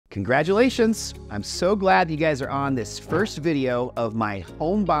Congratulations! I'm so glad you guys are on this first video of my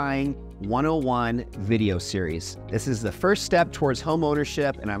Home Buying 101 video series. This is the first step towards home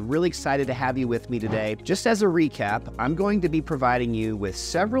ownership, and I'm really excited to have you with me today. Just as a recap, I'm going to be providing you with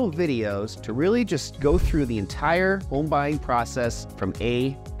several videos to really just go through the entire home buying process from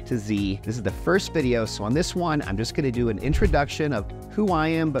A to Z. This is the first video, so on this one, I'm just going to do an introduction of who I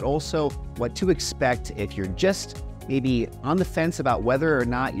am, but also what to expect if you're just maybe on the fence about whether or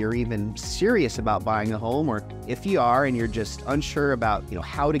not you're even serious about buying a home, or if you are and you're just unsure about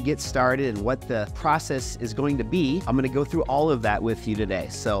how to get started and what the process is going to be. I'm going to go through all of that with you today.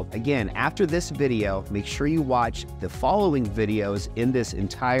 So again, after this video, make sure you watch the following videos in this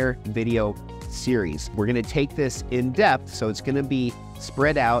entire video series. We're going to take this in depth, so it's going to be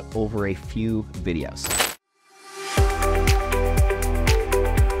spread out over a few videos.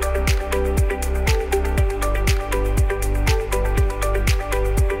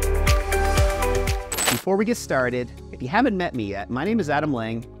 Before we get started, if you haven't met me yet, my name is Adam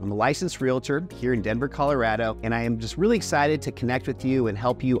Lang. I'm a licensed realtor here in Denver, Colorado, and I am just really excited to connect with you and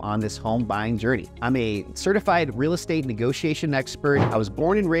help you on this home buying journey. I'm a certified real estate negotiation expert. I was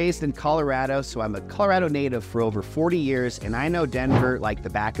born and raised in Colorado, so I'm a Colorado native for over 40 years, and I know Denver like the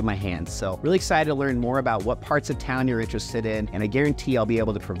back of my hand. So really excited to learn more about what parts of town you're interested in, and I guarantee I'll be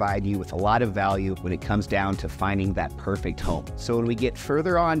able to provide you with a lot of value when it comes down to finding that perfect home. So when we get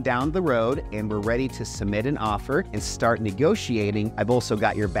further on down the road and we're ready to submit an offer and start negotiating, I've also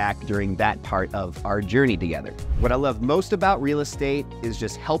got your back during that part of our journey together. What I love most about real estate is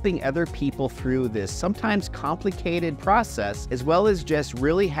just helping other people through this sometimes complicated process, as well as just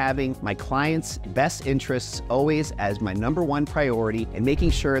really having my clients' best interests always as my #1 priority, and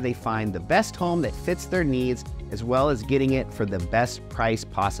making sure they find the best home that fits their needs, as well as getting it for the best price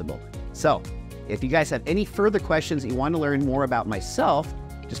possible. So if you guys have any further questions that you want to learn more about myself,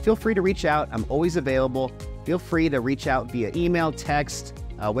 just feel free to reach out. I'm always available. Feel free to reach out via email, text,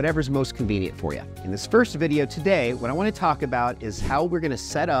 whatever's most convenient for you. In this first video today, what I want to talk about is how we're going to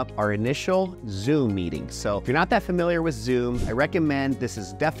set up our initial Zoom meeting. So if you're not that familiar with Zoom, I recommend this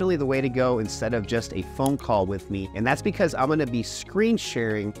is definitely the way to go instead of just a phone call with me. And that's because I'm going to be screen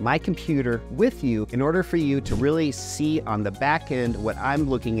sharing my computer with you in order for you to really see on the back end what I'm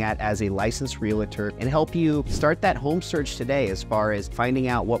looking at as a licensed realtor, and help you start that home search today as far as finding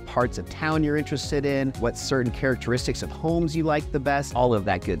out what parts of town you're interested in, what certain characteristics of homes you like the best, all of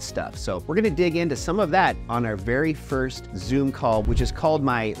that good stuff. So we're going to dig into some of that on our very first Zoom call, which is called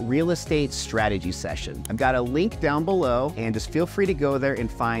my real estate strategy session. I've got a link down below, and just feel free to go there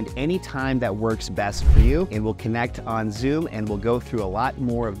and find any time that works best for you, and we'll connect on Zoom and we'll go through a lot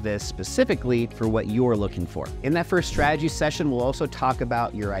more of this specifically for what you're looking for. In that first strategy session, we'll also talk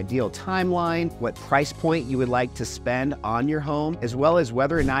about your ideal timeline, what price point you would like to spend on your home, as well as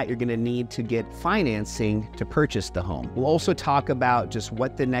whether or not you're going to need to get financing to purchase the home. We'll also talk about just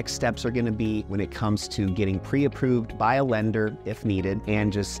what the next steps are going to be when it comes to getting pre-approved by a lender if needed,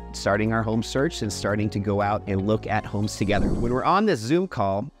 and just starting our home search and starting to go out and look at homes together. When we're on this Zoom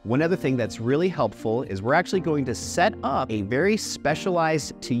call, one other thing that's really helpful is we're actually going to set up a very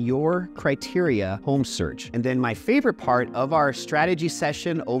specialized to your criteria home search. And then my favorite part of our strategy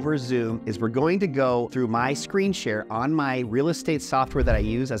session over Zoom is we're going to go through my screen share on my real estate software that I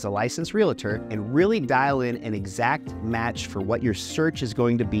use as a licensed realtor and really dial in an exact match for what your search is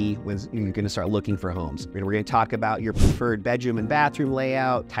going to be when you're going to start looking for homes. We're going to talk about your preferred bedroom and bathroom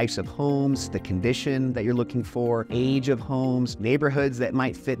layout, types of homes, the condition that you're looking for, age of homes, neighborhoods that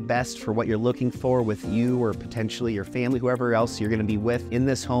might fit best for what you're looking for with you or potentially your family, whoever else you're going to be with in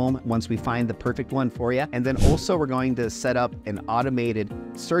this home once we find the perfect one for you. And then also we're going to set up an automated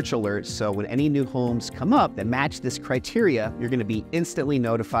search alert, so when any new homes come up that match this criteria, you're going to be instantly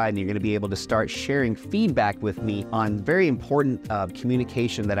notified, and you're going to be able to start sharing feedback with me on very important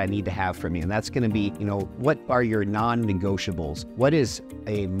communication that I need to have from you. And that's going to be, what are your non-negotiables? What is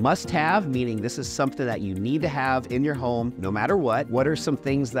a must-have, meaning this is something that you need to have in your home no matter what? What are some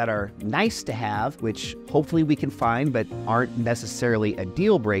things that are nice to have, which hopefully we can find but aren't necessarily a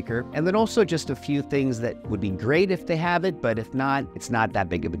deal breaker? And then also just a few things that would be great if they have it, but if not, it's not that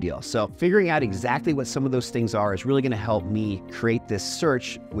big of a deal. So figuring out exactly what some of those things are is really going to help me create this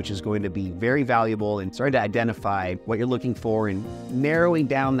search, which is going to be very valuable, and starting to identify what you're looking for and narrowing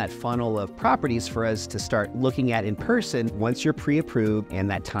down that funnel of properties for us to start looking at in person once you're pre-approved and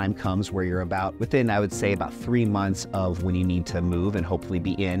that time comes where you're about within, I would say, about 3 months of when you need to move and hopefully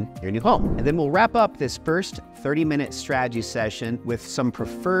be in your new home. And then we'll wrap up this first 30-minute strategy session with some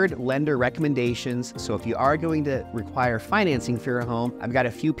preferred lender recommendations. So if you are going to require financing for your home, I've got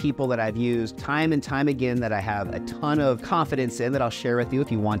a few people that I've used time and time again that I have a ton of confidence in that I'll share with you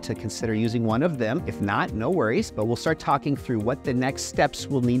if you want to consider using one of them. If not, no worries, but we'll start talking through what the next steps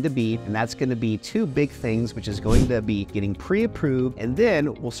will need to be. And that's going to be 2 big things, which is going to be getting pre-approved. And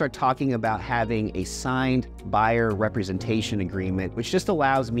then we'll start talking about having a signed buyer representation agreement, which just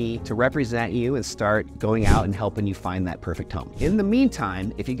allows me to represent you and start going out and helping you find that perfect home. In the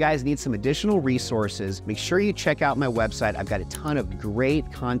meantime, if you guys need some additional resources, make sure you check out my website. I've got a ton of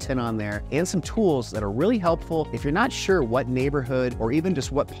great content on there and some tools that are really helpful if you're not sure what neighborhood or even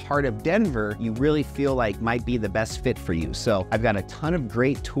just what part of Denver you really feel like might be the best fit for you. So I've got a ton of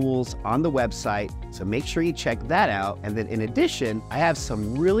great tools on the website, so make sure you check that out. And then in addition, I have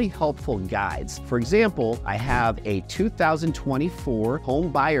some really helpful guides. For example, I have a 2024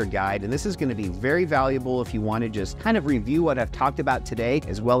 home buyer guide, and this is going to be very valuable if you want to just kind of review what I've talked about today,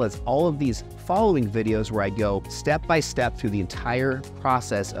 as well as all of these following videos where I go step by step through the entire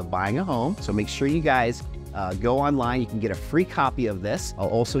process of buying a home. So make sure you guys go online. You can get a free copy of this. I'll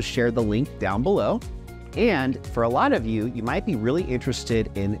also share the link down below. And for a lot of you, you might be really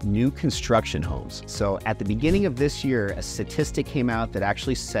interested in new construction homes. So at the beginning of this year, a statistic came out that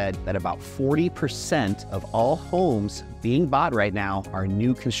actually said that about 40% of all homes being bought right now are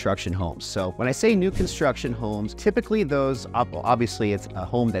new construction homes. So when I say new construction homes, typically those, obviously it's a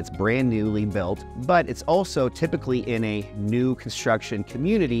home that's brand newly built, but it's also typically in a new construction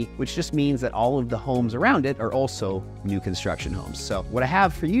community, which just means that all of the homes around it are also new construction homes. So what I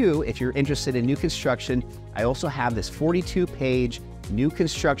have for you, if you're interested in new construction, I also have this 42-page new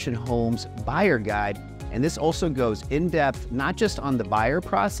construction homes buyer guide. And this also goes in depth, not just on the buyer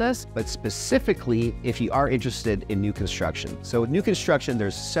process, but specifically if you are interested in new construction. So with new construction,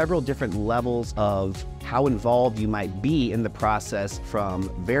 there's several different levels of how involved you might be in the process, from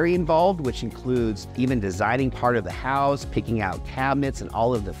very involved, which includes even designing part of the house, picking out cabinets and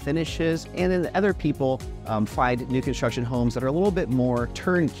all of the finishes. And then other people find new construction homes that are a little bit more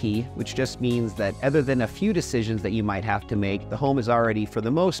turnkey, which just means that other than a few decisions that you might have to make, the home is already, for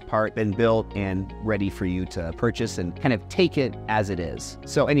the most part, been built and ready for you to purchase and kind of take it as it is.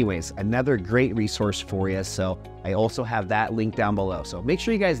 So anyways, another great resource for you. So I also have that link down below. So make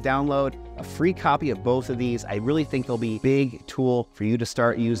sure you guys download a free copy of both of these. I really think they'll be a big tool for you to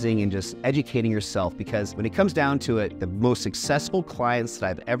start using and just educating yourself, because when it comes down to it, the most successful clients that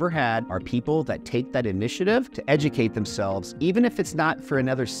I've ever had are people that take that initiative to educate themselves, even if it's not for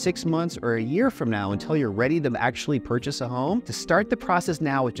another 6 months or a year from now until you're ready to actually purchase a home, to start the process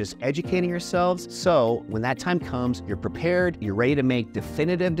now with just educating yourselves. So when that time comes, you're prepared, you're ready to make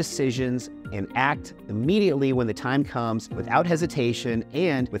definitive decisions and act immediately when the time comes, without hesitation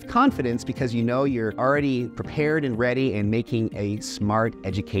and with confidence, because you know you're already prepared and ready and making a smart,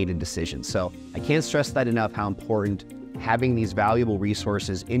 educated decision. So I can't stress that enough, how important having these valuable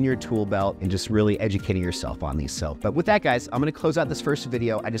resources in your tool belt and just really educating yourself on these. So, but with that, guys, I'm going to close out this first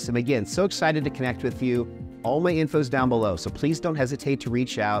video. I just am, again, so excited to connect with you. All my info's down below, so please don't hesitate to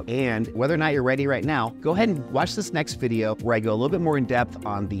reach out. And whether or not you're ready right now, go ahead and watch this next video where I go a little bit more in depth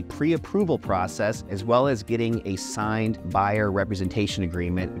on the pre-approval process, as well as getting a signed buyer representation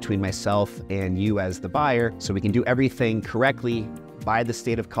agreement between myself and you as the buyer, so we can do everything correctly by the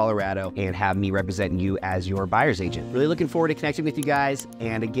state of Colorado and have me represent you as your buyer's agent. Really looking forward to connecting with you guys.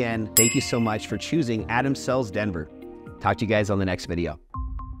 And again, thank you so much for choosing Adam Sells Denver. Talk to you guys on the next video.